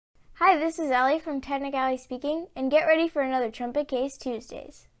Hi, this is Allie from Tech-nic-Allie speaking, and get ready for another Trumpet Case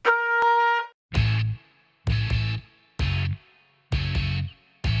Tuesdays.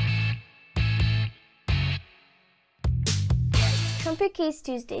 Trumpet Case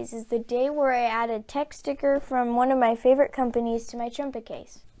Tuesdays is the day where I add a tech sticker from one of my favorite companies to my trumpet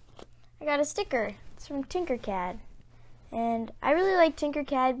case. I got a sticker. It's from TINKERCAD. And I really like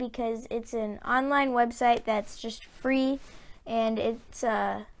TINKERCAD because it's an online website that's just free, and it's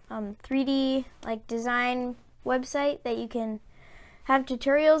a 3D design website that you can have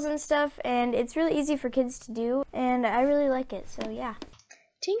tutorials and stuff, and it's really easy for kids to do, and I really like it, so yeah.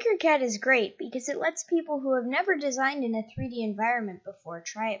 TINKERCAD is great because it lets people who have never designed in a 3D environment before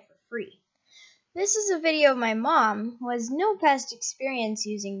try it for free. This is a video of my mom, who has no past experience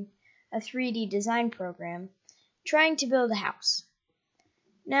using a 3D design program, trying to build a house.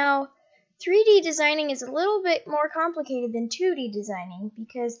 Now, 3D designing is a little bit more complicated than 2D designing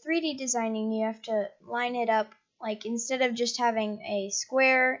because 3D designing you have to line it up, instead of just having a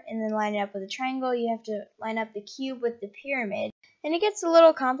square and then line it up with a triangle, you have to line up the cube with the pyramid. And it gets a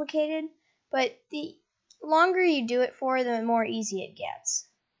little complicated, but the longer you do it for, the more easy it gets.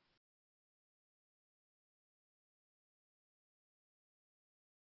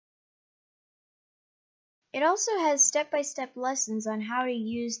 It also has step-by-step lessons on how to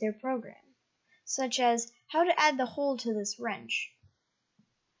use their program, such as how to add the hole to this wrench.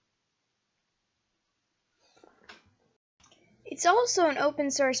 It's also an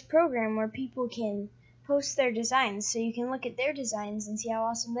open source program where people can post their designs, so you can look at their designs and see how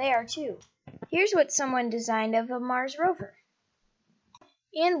awesome they are too. Here's what someone designed of a Mars rover.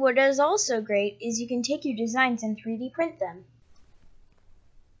 And what is also great is you can take your designs and 3D print them.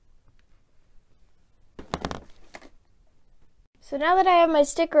 So now that I have my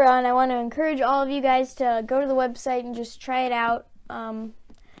sticker on, I want to encourage all of you guys to go to the website and just try it out.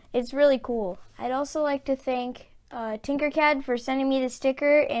 It's really cool. I'd also like to thank TINKERCAD for sending me the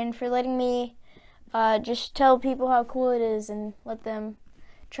sticker and for letting me just tell people how cool it is and let them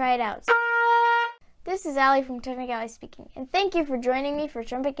try it out. This is Allie from Tech-nic-Allie speaking, and thank you for joining me for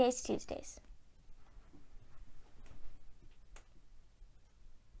Trumpet Case Tuesdays.